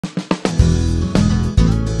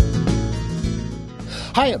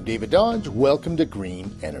Hi, I'm David Dodge. Welcome to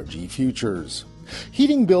Green Energy Futures.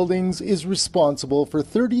 Heating buildings is responsible for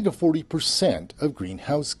 30 to 40% of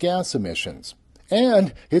greenhouse gas emissions.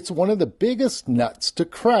 And it's one of the biggest nuts to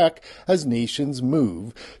crack as nations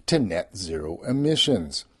move to net zero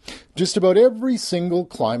emissions. Just about every single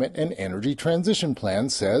climate and energy transition plan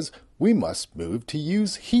says we must move to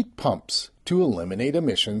use heat pumps to eliminate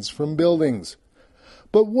emissions from buildings.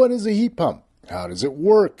 But what is a heat pump? How does it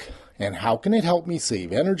work? And how can it help me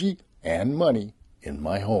save energy and money in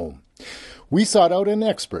my home? We sought out an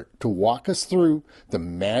expert to walk us through the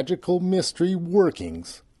magical mystery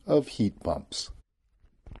workings of heat pumps.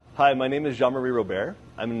 Hi, my name is Jean-Marie Robert.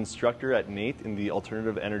 I'm an instructor at NAIT in the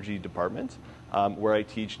Alternative Energy Department, where I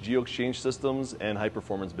teach geo-exchange systems and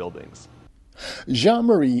high-performance buildings.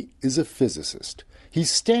 Jean-Marie is a physicist. He's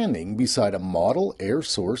standing beside a model air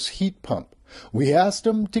source heat pump. We asked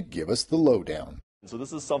him to give us the lowdown. So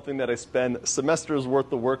this is something that I spend semesters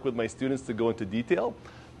worth of work with my students to go into detail.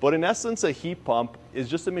 But in essence, a heat pump is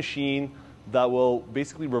just a machine that will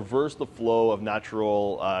basically reverse the flow of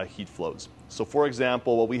natural heat flows. So for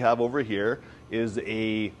example, what we have over here is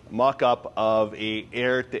a mock-up of a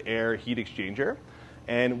air-to-air heat exchanger.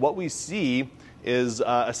 And what we see is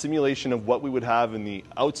a simulation of what we would have in the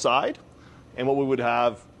outside and what we would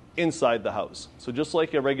have inside the house. So just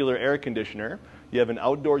like a regular air conditioner, you have an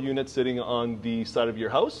outdoor unit sitting on the side of your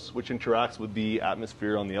house, which interacts with the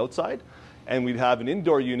atmosphere on the outside. And we'd have an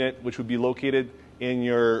indoor unit, which would be located in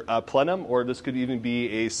your plenum, or this could even be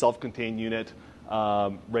a self-contained unit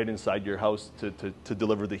right inside your house to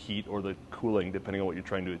deliver the heat or the cooling, depending on what you're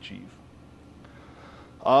trying to achieve.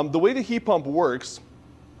 The way the heat pump works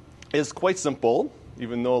is quite simple,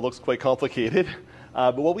 even though it looks quite complicated.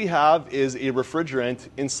 But what we have is a refrigerant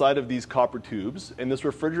inside of these copper tubes, and this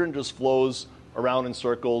refrigerant just flows around in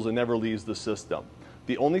circles and never leaves the system.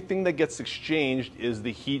 The only thing that gets exchanged is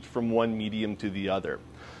the heat from one medium to the other.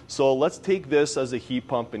 So let's take this as a heat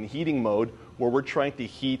pump in heating mode where we're trying to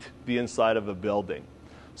heat the inside of a building.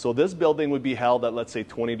 So this building would be held at, let's say,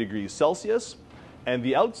 20 degrees Celsius, and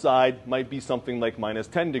the outside might be something like minus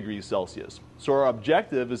 10 degrees Celsius. So our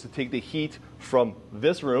objective is to take the heat from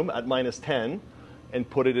this room at minus 10 and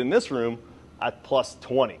put it in this room at plus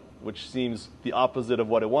 20, which seems the opposite of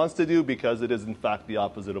what it wants to do because it is in fact the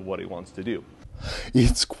opposite of what it wants to do.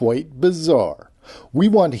 It's quite bizarre. We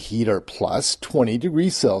want to heat our plus 20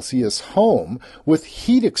 degrees Celsius home with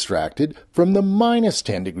heat extracted from the minus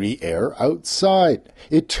 10 degree air outside.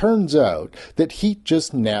 It turns out that heat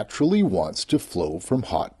just naturally wants to flow from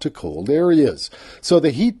hot to cold areas. So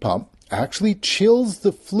the heat pump actually chills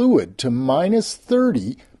the fluid to minus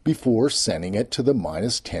 30 before sending it to the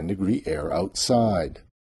minus 10 degree air outside.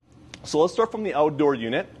 So let's start from the outdoor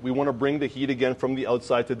unit. We want to bring the heat again from the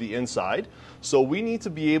outside to the inside. So we need to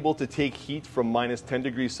be able to take heat from minus 10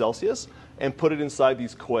 degrees Celsius and put it inside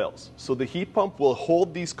these coils. So the heat pump will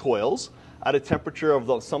hold these coils at a temperature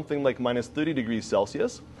of something like minus 30 degrees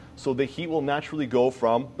Celsius. So the heat will naturally go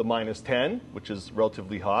from the minus 10, which is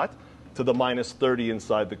relatively hot, to the minus 30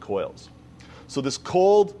 inside the coils. So this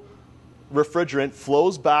cold refrigerant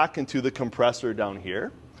flows back into the compressor down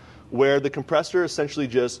here, where the compressor essentially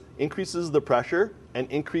just increases the pressure and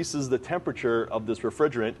increases the temperature of this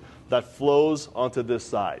refrigerant that flows onto this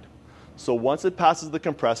side. So once it passes the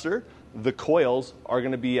compressor, the coils are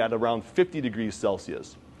going to be at around 50 degrees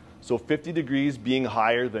Celsius. So 50 degrees being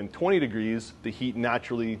higher than 20 degrees, the heat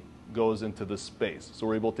naturally goes into the space. So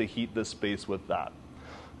we're able to heat this space with that.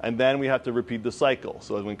 And then we have to repeat the cycle.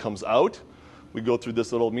 So when it comes out, we go through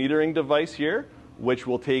this little metering device here, which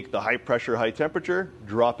will take the high pressure, high temperature,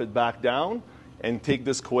 drop it back down, and take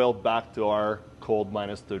this coil back to our cold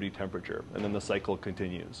minus 30 temperature. And then the cycle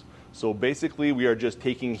continues. So basically, we are just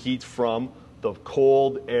taking heat from the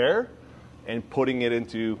cold air and putting it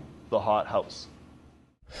into the hot house.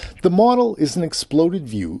 The model is an exploded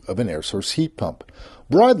view of an air source heat pump.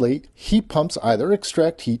 Broadly, heat pumps either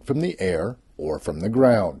extract heat from the air or from the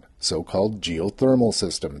ground, so-called geothermal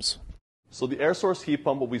systems. So the air source heat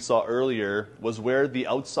pump, what we saw earlier, was where the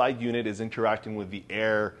outside unit is interacting with the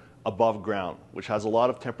air above ground, which has a lot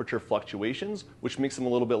of temperature fluctuations, which makes them a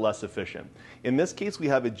little bit less efficient. In this case, we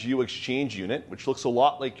have a geo-exchange unit, which looks a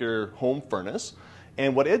lot like your home furnace.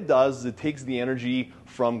 And what it does is it takes the energy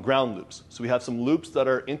from ground loops. So we have some loops that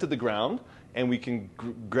are into the ground, and we can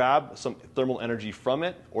grab some thermal energy from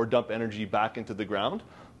it or dump energy back into the ground.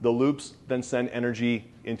 The loops then send energy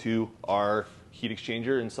into our heat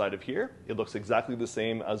exchanger inside of here. It looks exactly the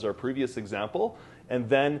same as our previous example, and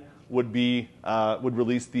then would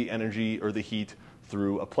release the energy or the heat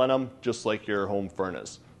through a plenum, just like your home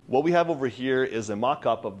furnace. What we have over here is a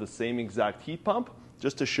mock-up of the same exact heat pump,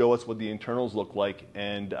 just to show us what the internals look like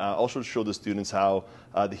and also show the students how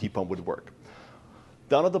the heat pump would work.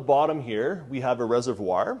 Down at the bottom here, we have a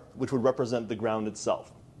reservoir, which would represent the ground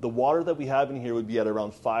itself. The water that we have in here would be at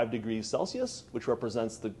around 5 degrees Celsius, which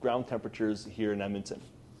represents the ground temperatures here in Edmonton.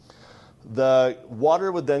 The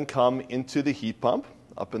water would then come into the heat pump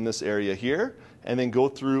up in this area here, and then go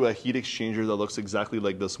through a heat exchanger that looks exactly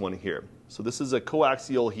like this one here. So this is a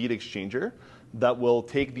coaxial heat exchanger that will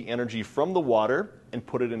take the energy from the water and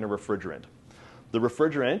put it in a refrigerant. The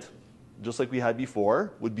refrigerant, just like we had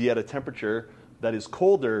before, would be at a temperature that is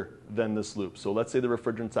colder than this loop. So let's say the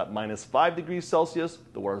refrigerant's at minus 5 degrees Celsius,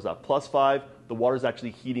 the water's at plus 5, the water's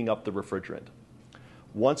actually heating up the refrigerant.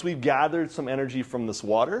 Once we've gathered some energy from this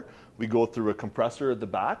water, we go through a compressor at the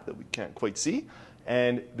back that we can't quite see,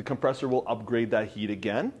 and the compressor will upgrade that heat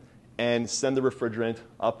again and send the refrigerant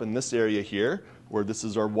up in this area here, where this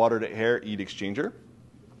is our water to air heat exchanger.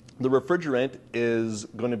 The refrigerant is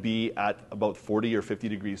going to be at about 40 or 50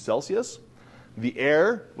 degrees Celsius. The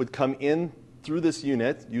air would come in through this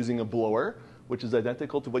unit using a blower, which is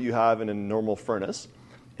identical to what you have in a normal furnace.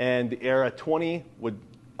 And the air at 20 would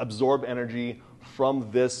absorb energy from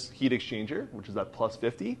this heat exchanger, which is at plus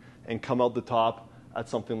 50, and come out the top at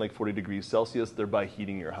something like 40 degrees Celsius, thereby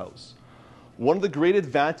heating your house. One of the great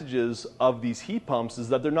advantages of these heat pumps is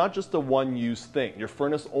that they're not just a one-use thing. Your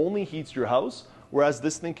furnace only heats your house, whereas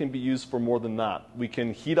this thing can be used for more than that. We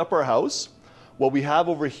can heat up our house. What we have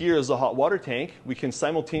over here is a hot water tank. We can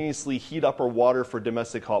simultaneously heat up our water for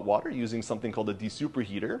domestic hot water using something called a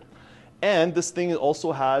desuperheater. And this thing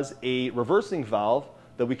also has a reversing valve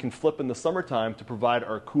that we can flip in the summertime to provide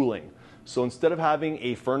our cooling. So instead of having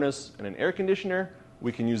a furnace and an air conditioner,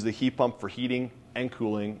 we can use the heat pump for heating and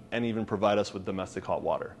cooling and even provide us with domestic hot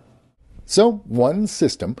water. So one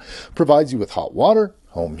system provides you with hot water,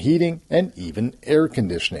 home heating, and even air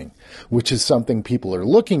conditioning, which is something people are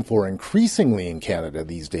looking for increasingly in Canada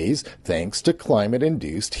these days, thanks to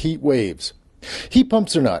climate-induced heat waves. Heat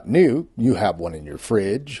pumps are not new. You have one in your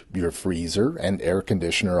fridge, your freezer, and air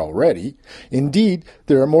conditioner already. Indeed,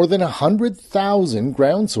 there are more than 100,000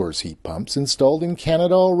 ground source heat pumps installed in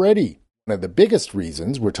Canada already. One of the biggest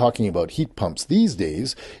reasons we're talking about heat pumps these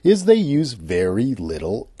days is they use very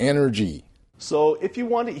little energy. So if you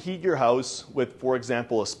want to heat your house with, for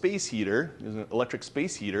example, a space heater, an electric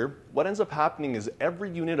space heater, what ends up happening is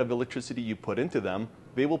every unit of electricity you put into them,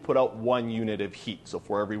 they will put out 1 unit of heat. So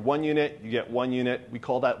for every 1 unit, you get 1 unit. We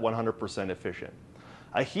call that 100% efficient.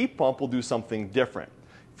 A heat pump will do something different.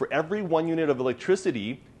 For every 1 unit of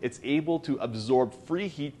electricity, it's able to absorb free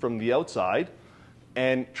heat from the outside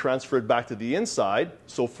and transfer it back to the inside.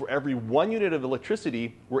 So for every 1 unit of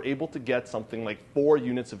electricity, we're able to get something like 4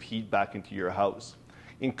 units of heat back into your house.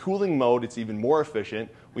 In cooling mode, it's even more efficient.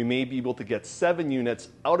 We may be able to get 7 units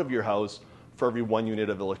out of your house for every 1 unit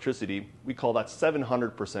of electricity. We call that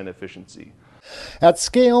 700% efficiency. At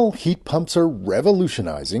scale, heat pumps are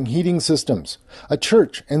revolutionizing heating systems. A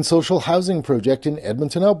church and social housing project in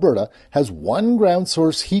Edmonton, Alberta, has one ground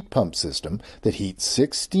source heat pump system that heats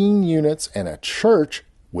 16 units and a church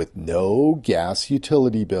with no gas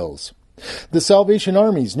utility bills. The Salvation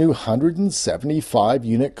Army's new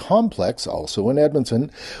 175-unit complex, also in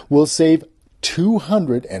Edmonton, will save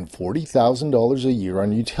 $240,000 a year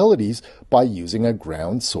on utilities by using a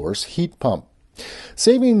ground source heat pump.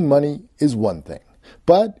 Saving money is one thing,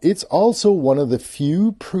 but it's also one of the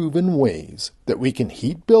few proven ways that we can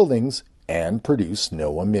heat buildings and produce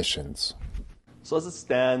no emissions. So as it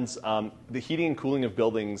stands, the heating and cooling of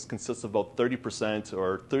buildings consists of about 30%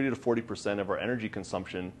 or 30 to 40% of our energy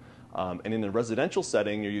consumption. And in the residential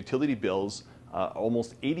setting, your utility bills,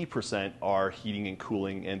 almost 80% are heating and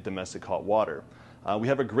cooling and domestic hot water. We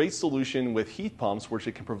have a great solution with heat pumps which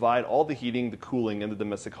it can provide all the heating, the cooling, and the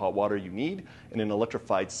domestic hot water you need in an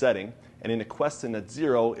electrified setting. And in a quest to net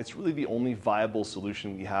zero, it's really the only viable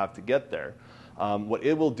solution we have to get there. What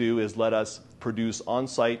it will do is let us produce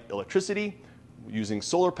on-site electricity using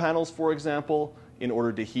solar panels, for example, in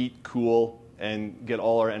order to heat, cool, and get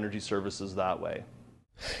all our energy services that way.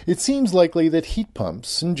 It seems likely that heat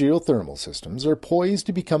pumps and geothermal systems are poised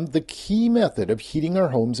to become the key method of heating our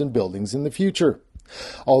homes and buildings in the future.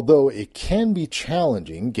 Although it can be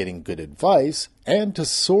challenging getting good advice and to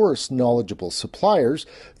source knowledgeable suppliers,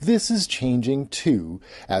 this is changing too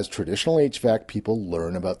as traditional HVAC people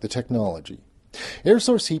learn about the technology. Air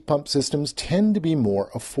source heat pump systems tend to be more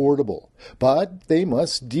affordable, but they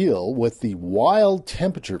must deal with the wild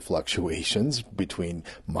temperature fluctuations between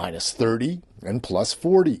minus 30 and plus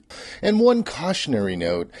 40. And one cautionary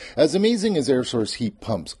note, as amazing as air source heat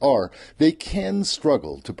pumps are, they can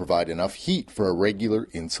struggle to provide enough heat for a regular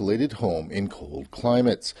insulated home in cold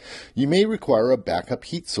climates. You may require a backup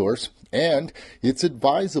heat source, and it's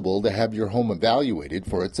advisable to have your home evaluated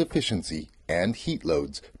for its efficiency and heat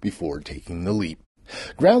loads before taking the leap.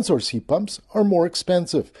 Ground source heat pumps are more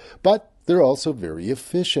expensive, but they're also very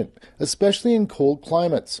efficient, especially in cold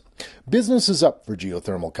climates. Business is up for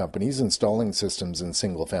geothermal companies installing systems in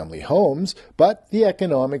single-family homes, but the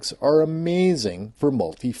economics are amazing for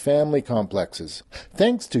multi-family complexes.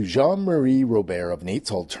 Thanks to Jean-Marie Robert of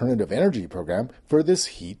NAITs Alternative Energy Program for this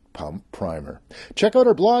heat pump primer. Check out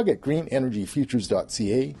our blog at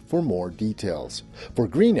GreenEnergyFutures.ca for more details. For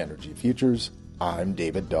Green Energy Futures, I'm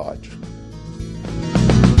David Dodge.